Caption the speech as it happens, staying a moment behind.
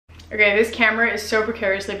Okay, this camera is so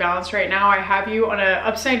precariously balanced right now. I have you on an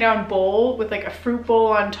upside down bowl with like a fruit bowl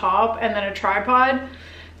on top and then a tripod.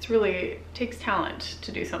 It's really, takes talent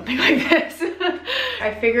to do something like this.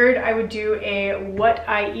 I figured I would do a what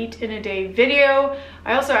I eat in a day video.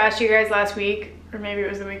 I also asked you guys last week, or maybe it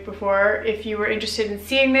was the week before, if you were interested in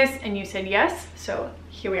seeing this, and you said yes, so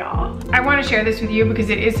here we are. I want to share this with you because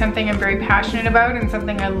it is something I'm very passionate about and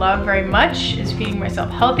something I love very much, is feeding myself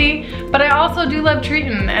healthy, but I also do love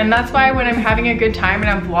treating, and that's why when I'm having a good time and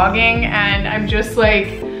I'm vlogging and I'm just like,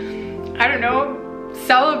 I don't know,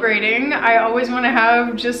 celebrating, I always want to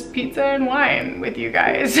have just pizza and wine with you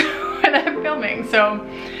guys when I'm filming. So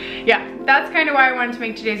yeah, that's kind of why I wanted to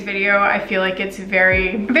make today's video. I feel like it's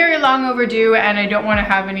very, very long overdue, and I don't want to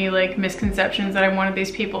have any like misconceptions that I'm one of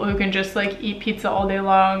these people who can just like eat pizza all day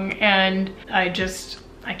long, and I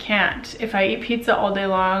can't. If I eat pizza all day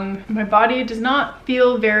long, my body does not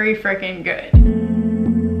feel very freaking good.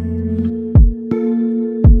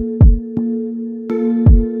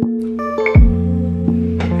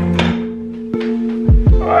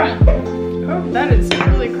 Oh, that is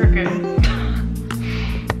really crooked.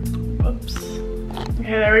 Whoops.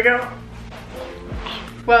 Okay, there we go.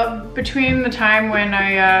 Well, between the time when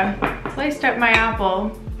I sliced up my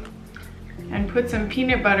apple and put some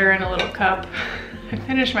peanut butter in a little cup, I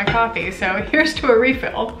finished my coffee, so here's to a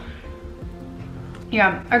refill.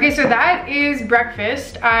 Yeah, okay, so that is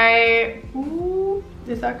breakfast. Ooh,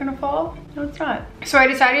 is that gonna fall? No, it's not. So I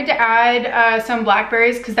decided to add some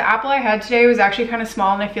blackberries because the apple I had today was actually kind of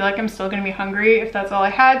small, and I feel like I'm still gonna be hungry if that's all I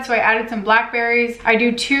had. So I added some blackberries. I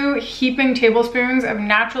do 2 heaping tablespoons of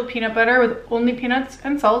natural peanut butter with only peanuts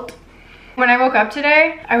and salt. When I woke up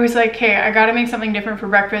today, I was like, hey, I gotta make something different for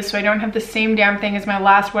breakfast so I don't have the same damn thing as my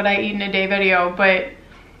last what I eat in a day video, but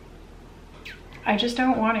I just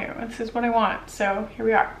don't want to. This is what I want, so here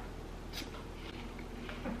we are.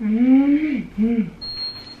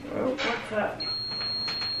 Oh, what's that?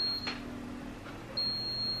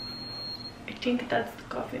 I think that's the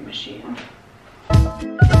coffee machine.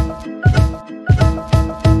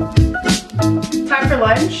 Time for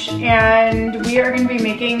lunch, and we are going to be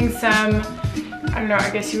making some, I don't know, I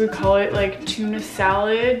guess you would call it like tuna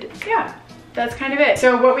salad. Yeah, that's kind of it.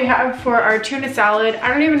 So what we have for our tuna salad, I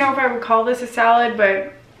don't even know if I would call this a salad,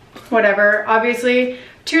 but whatever. Obviously,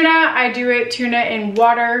 tuna, I do it tuna in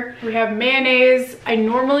water. We have mayonnaise. I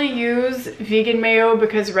normally use vegan mayo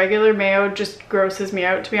because regular mayo just grosses me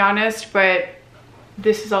out, to be honest, but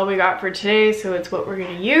this is all we got for today, so it's what we're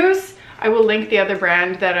gonna use. I will link the other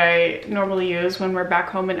brand that I normally use when we're back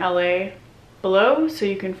home in LA below, so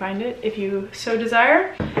you can find it if you so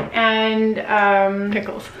desire. And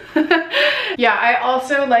pickles. Yeah, I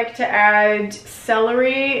also like to add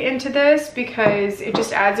celery into this because it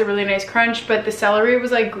just adds a really nice crunch, but the celery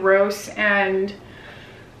was like gross and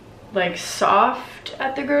like soft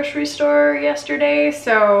at the grocery store yesterday,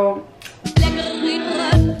 so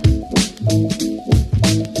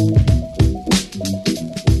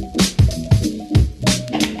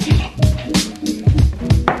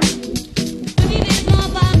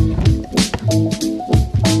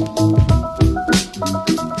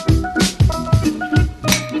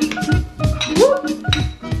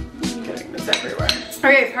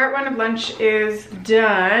part 1 of lunch is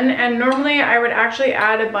done, and normally I would actually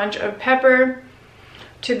add a bunch of pepper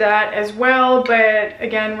to that as well, but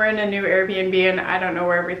again, we're in a new Airbnb and I don't know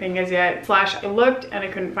where everything is yet. Slash, I looked and I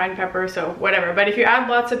couldn't find pepper, so whatever. But if you add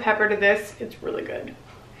lots of pepper to this, it's really good.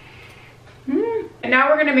 And now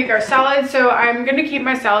we're gonna make our salad. So I'm gonna keep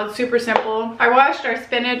my salad super simple. I washed our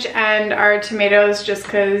spinach and our tomatoes just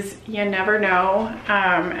cause you never know.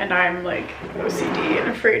 And I'm like OCD and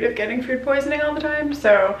afraid of getting food poisoning all the time.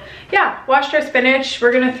 So yeah, washed our spinach.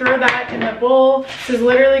 We're gonna throw that in the bowl. This is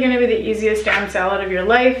literally gonna be the easiest damn salad of your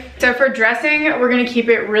life. So for dressing, we're gonna keep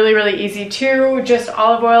it really, really easy too. Just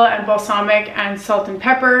olive oil and balsamic and salt and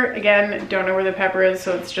pepper. Again, don't know where the pepper is,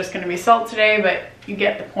 so it's just gonna be salt today, but you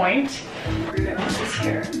get the point. We're gonna put this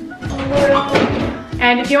here.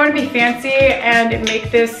 And if you want to be fancy and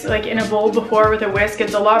make this like in a bowl before with a whisk,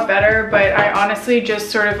 it's a lot better, but I honestly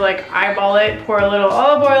just sort of like eyeball it, pour a little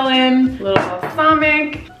olive oil in, a little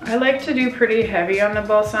balsamic. I like to do pretty heavy on the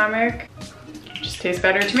balsamic. It just tastes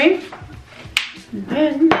better to me. And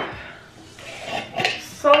then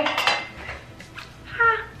salt.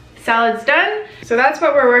 Salad's done. So that's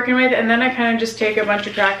what we're working with, and then I kind of just take a bunch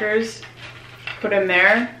of crackers, put them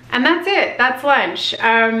there, and that's it. That's lunch.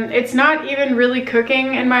 It's not even really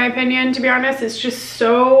cooking in my opinion, to be honest. It's just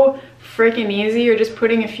so freaking easy. You're just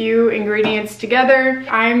putting a few ingredients together.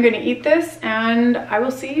 I'm gonna eat this and I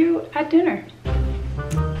will see you at dinner.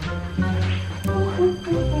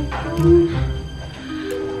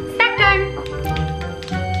 Snack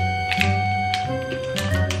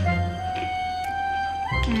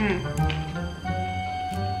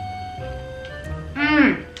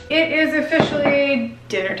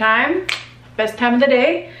time, best time of the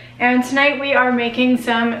day. And tonight we are making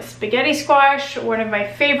some spaghetti squash, one of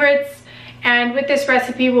my favorites. And with this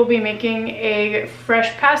recipe, we'll be making a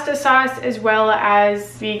fresh pasta sauce as well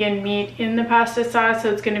as vegan meat in the pasta sauce. So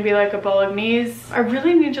it's gonna be like a Bolognese. I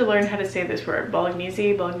really need to learn how to say this word,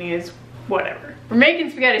 Bolognese, whatever. We're making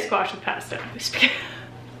spaghetti squash with pasta.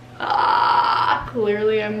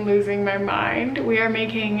 Clearly I'm losing my mind. We are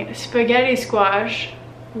making spaghetti squash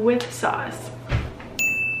with sauce.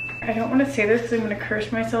 I don't want to say this because I'm going to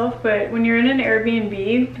curse myself, but when you're in an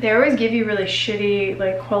Airbnb, they always give you really shitty,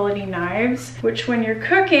 like, quality knives, which when you're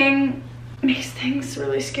cooking makes things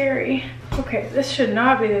really scary. Okay, this should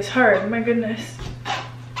not be this hard. My goodness.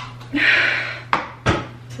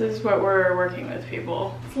 This is what we're working with,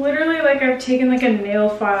 people. It's literally like I've taken like a nail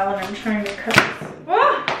file and I'm trying to cut this.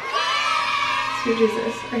 Ah! Sweet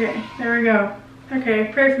Jesus. Okay, there we go.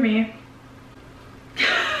 Okay, pray for me.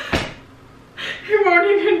 It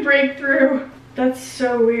won't even break through. That's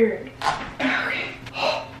so weird. Okay.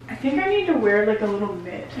 I think I need to wear like a little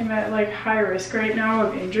mitt. I'm at like high risk right now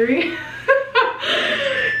of injury.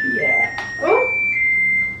 Yeah. Oh,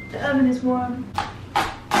 the oven is warm.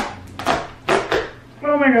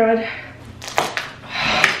 Oh my God.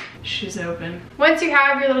 She's open. Once you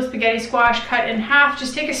have your little spaghetti squash cut in half,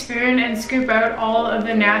 just take a spoon and scoop out all of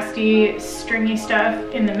the nasty, stringy stuff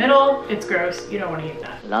in the middle. It's gross. You don't want to eat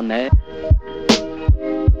that.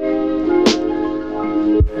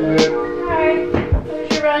 Hi,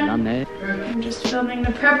 there's your run. I'm just filming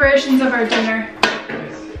the preparations of our dinner.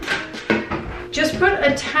 Just put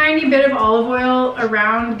a tiny bit of olive oil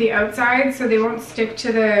around the outside so they won't stick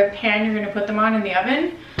to the pan you're going to put them on in the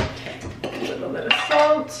oven. A little bit of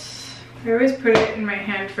salt. I always put it in my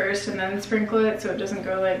hand first and then sprinkle it so it doesn't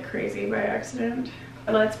go like crazy by accident.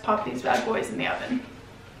 Let's pop these bad boys in the oven.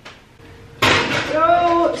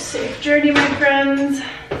 Go, safe journey, my friends.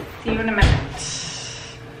 See you in a minute.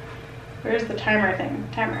 Where's the timer thing?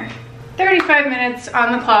 Timer. 35 minutes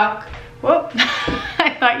on the clock. Whoop.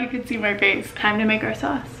 I thought you could see my face. Time to make our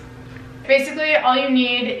sauce. Basically, all you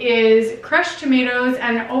need is crushed tomatoes,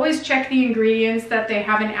 and always check the ingredients that they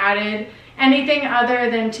haven't added anything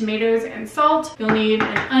other than tomatoes and salt. You'll need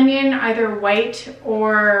an onion, either white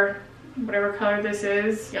or whatever color this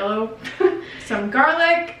is, yellow. Some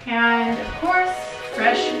garlic, and of course,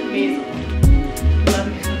 fresh basil. Love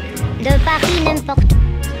me some basil. De Paris n'importe.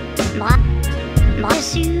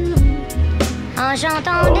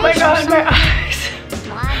 Oh my God, my eyes.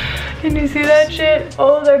 Can you see that shit?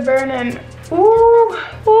 Oh, they're burning. Ooh,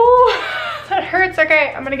 ooh, that hurts.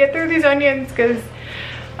 Okay, I'm gonna get through these onions because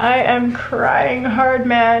I am crying hard,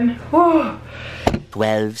 man. Ooh.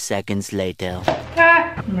 12 seconds later.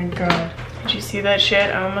 Ah. Oh my God. Did you see that shit?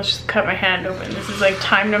 I almost just cut my hand open. This is like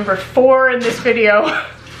time number 4 in this video.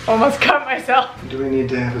 Almost cut myself. Do we need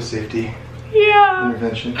to have a safety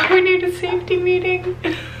intervention? We need a safety meeting.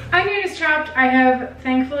 Onion is chopped. I have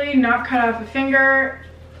thankfully not cut off a finger,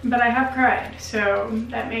 but I have cried. So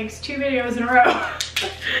that makes 2 videos in a row.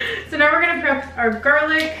 So now we're gonna prep our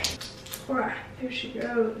garlic. Wow, there she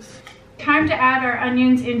goes. Time to add our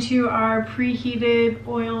onions into our preheated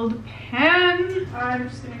oiled pan. I'm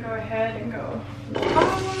just gonna go ahead and go.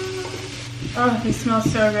 Oh, these smell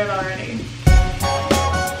so good already.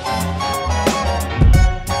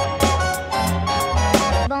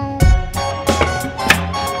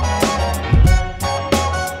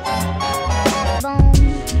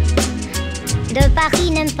 De Paris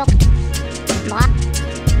n'importe.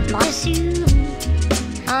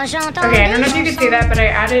 Okay, I don't know if you can see that, but I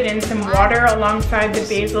added in some water alongside the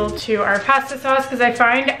basil to our pasta sauce because I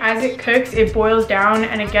find as it cooks, it boils down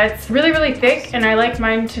and it gets really, really thick, and I like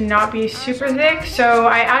mine to not be super thick. So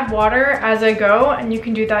I add water as I go, and you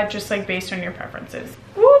can do that just like based on your preferences.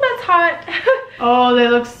 Ooh, that's hot. Oh, they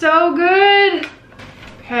look so good.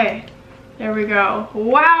 Okay, there we go.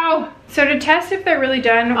 Wow. So to test if they're really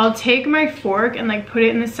done, I'll take my fork and like put it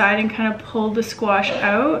in the side and kind of pull the squash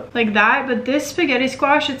out like that. But this spaghetti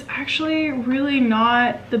squash, it's actually really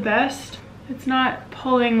not the best. It's not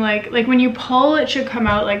pulling like when you pull, it should come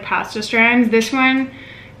out like pasta strands. This one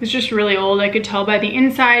is just really old. I could tell by the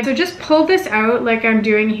inside. So just pull this out like I'm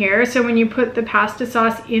doing here. So when you put the pasta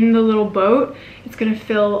sauce in the little boat, it's gonna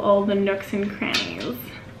fill all the nooks and crannies.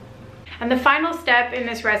 And the final step in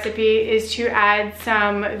this recipe is to add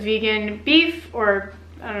some vegan beef, or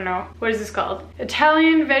I don't know, what is this called?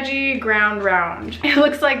 Italian veggie ground round. It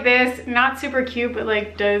looks like this, not super cute, but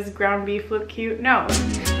like, does ground beef look cute? No.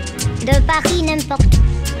 De Paris n'importe.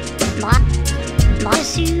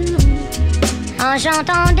 En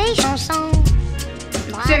chantant des chansons.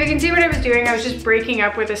 So if you can see what I was doing, I was just breaking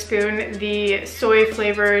up with a spoon the soy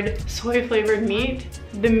flavored meat.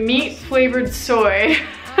 the meat flavored soy.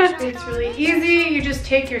 It's really easy. You just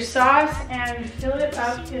take your sauce and fill it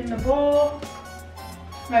up in the bowl.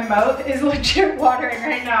 My mouth is legit watering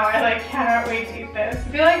right now. I like cannot wait to eat this. I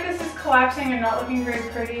feel like this is collapsing and not looking very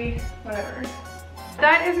pretty. Whatever.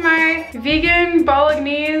 That is my vegan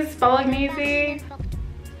Bolognese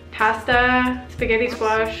pasta spaghetti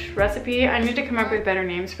squash recipe. I need to come up with better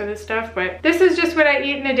names for this stuff, but this is just what I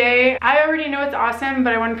eat in a day. I already know it's awesome,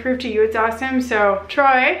 but I want to prove to you it's awesome. So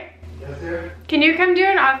Troy, Yes, sir? can you come do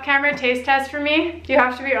an off-camera taste test for me? You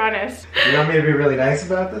have to be honest. You want me to be really nice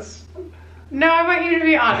about this? No, I want you to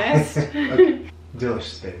be honest. Okay.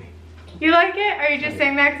 Delicious, baby. You like it? Are you just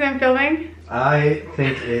saying that because I'm filming? I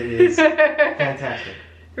think it is fantastic.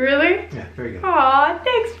 Really? Yeah, very good. Aw,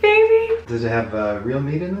 thanks, baby. Does it have real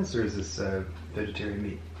meat in this, or is this vegetarian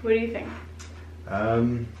meat? What do you think? Let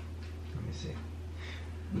me see.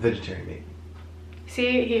 Vegetarian meat.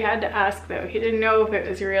 See, he had to ask though. He didn't know if it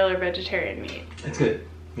was real or vegetarian meat. It's good.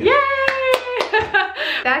 Yeah. Yay!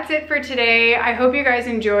 That's it for today. I hope you guys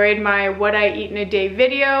enjoyed my what I eat in a day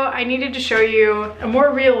video. I needed to show you a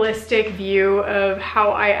more realistic view of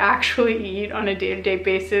how I actually eat on a day-to-day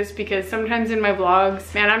basis, because sometimes in my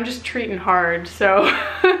vlogs, man, I'm just treating hard. So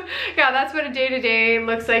yeah, that's what a day-to-day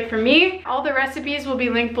looks like for me. All the recipes will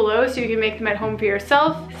be linked below so you can make them at home for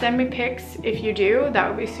yourself. Send me pics if you do. That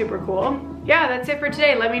would be super cool. Yeah, that's it for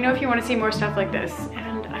today. Let me know if you want to see more stuff like this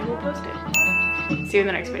and I will post it. See you in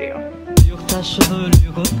the next video. Sur ta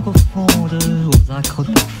chevelure profonde aux acres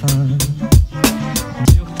parfums.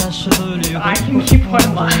 Sur ta chevelure I can keep one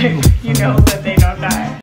alive, you know that they don't die.